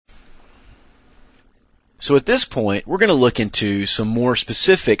So at this point, we're going to look into some more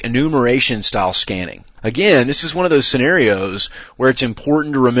specific enumeration style scanning. Again, this is one of those scenarios where it's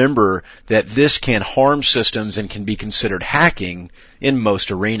important to remember that this can harm systems and can be considered hacking in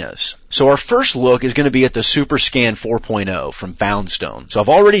most arenas. So our first look is going to be at the SuperScan 4.0 from Foundstone. So I've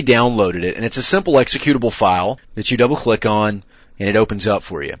already downloaded it, and it's a simple executable file that you double click on and it opens up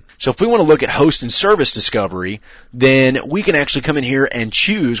for you. So if we want to look at host and service discovery, then we can actually come in here and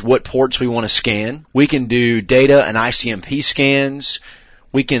choose what ports we want to scan. We can do data and ICMP scans.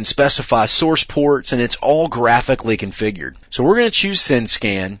 We can specify source ports, and it's all graphically configured. So we're going to choose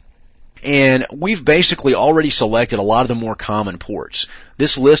SendScan, and we've basically already selected a lot of the more common ports.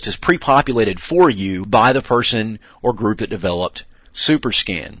 This list is pre-populated for you by the person or group that developed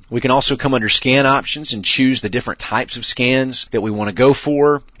SuperScan. We can also come under scan options and choose the different types of scans that we want to go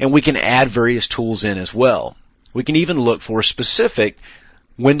for, and we can add various tools in as well. We can even look for specific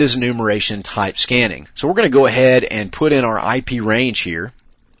Windows enumeration type scanning. So we're going to go ahead and put in our IP range here.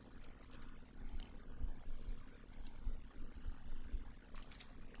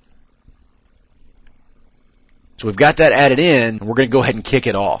 So we've got that added in, and we're going to go ahead and kick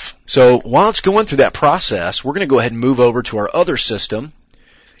it off. So while it's going through that process, we're going to go ahead and move over to our other system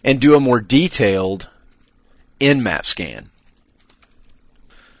and do a more detailed Nmap scan.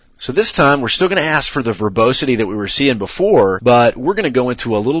 So this time, we're still going to ask for the verbosity that we were seeing before, but we're going to go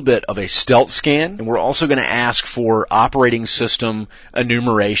into a little bit of a stealth scan, and we're also going to ask for operating system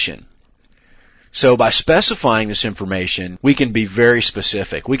enumeration. So by specifying this information, we can be very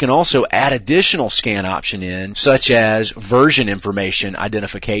specific. We can also add additional scan option in, such as version information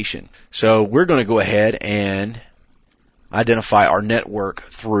identification. So we're going to go ahead and identify our network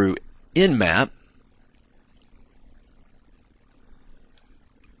through Nmap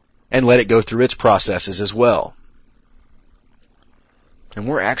and let it go through its processes as well. And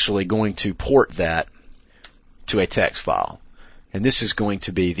we're actually going to port that to a text file. And this is going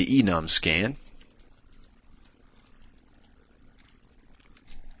to be the enum scan.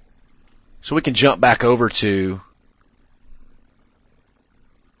 So we can jump back over to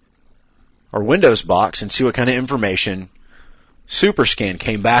our Windows box and see what kind of information SuperScan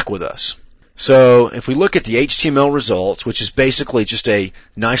came back with us. So if we look at the HTML results, which is basically just a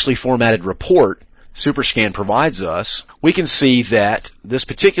nicely formatted report SuperScan provides us, we can see that this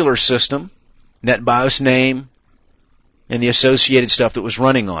particular system, NetBIOS name, and the associated stuff that was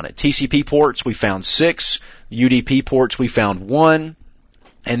running on it. TCP ports, we found 6. UDP ports, we found 1.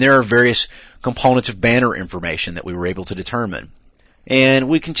 And there are various components of banner information that we were able to determine. And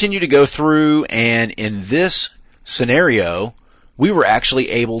we continue to go through, and in this scenario, we were actually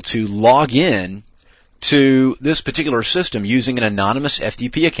able to log in to this particular system using an anonymous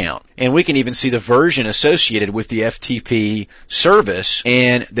FTP account. And we can even see the version associated with the FTP service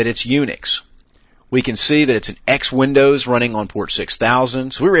and that it's Unix. We can see that it's an X Windows running on port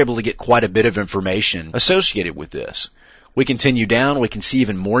 6000, so we were able to get quite a bit of information associated with this. We continue down, we can see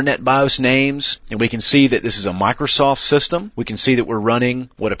even more NetBIOS names, and we can see that this is a Microsoft system. We can see that we're running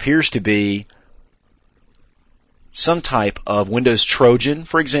what appears to be some type of Windows Trojan,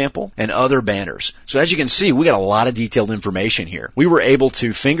 for example, and other banners. So as you can see, we got a lot of detailed information here. We were able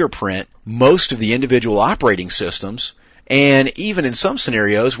to fingerprint most of the individual operating systems, and even in some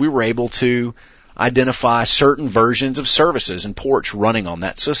scenarios, we were able to identify certain versions of services and ports running on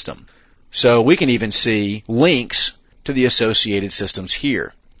that system. So we can even see links to the associated systems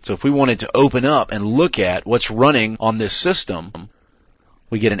here. So if we wanted to open up and look at what's running on this system,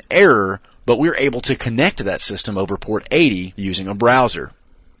 we get an error, but we're able to connect to that system over port 80 using a browser.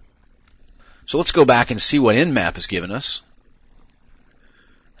 So let's go back and see what Nmap has given us.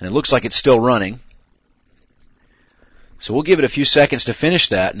 And it looks like it's still running. So we'll give it a few seconds to finish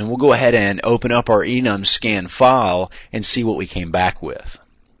that, and then we'll go ahead and open up our enum scan file and see what we came back with.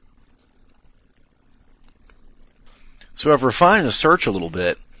 So I've refined the search a little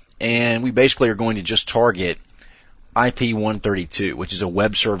bit, and we basically are going to just target IP132, which is a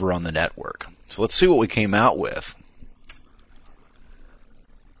web server on the network. So let's see what we came out with.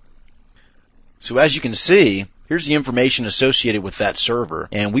 So as you can see, here's the information associated with that server,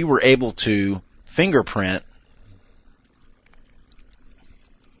 and we were able to fingerprint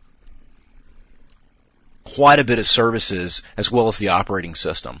quite a bit of services as well as the operating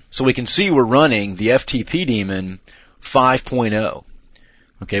system. So we can see we're running the FTP daemon 5.0,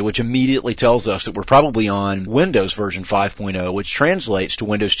 okay, which immediately tells us that we're probably on Windows version 5.0, which translates to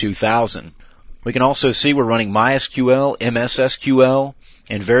Windows 2000. We can also see we're running MySQL, MSSQL,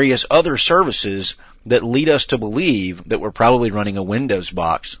 and various other services that lead us to believe that we're probably running a Windows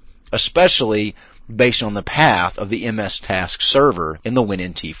box, especially based on the path of the MS Task server in the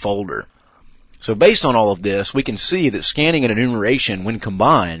WinNT folder. So based on all of this, we can see that scanning and enumeration, when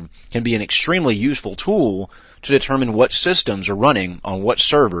combined, can be an extremely useful tool to determine what systems are running on what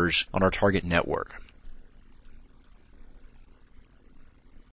servers on our target network.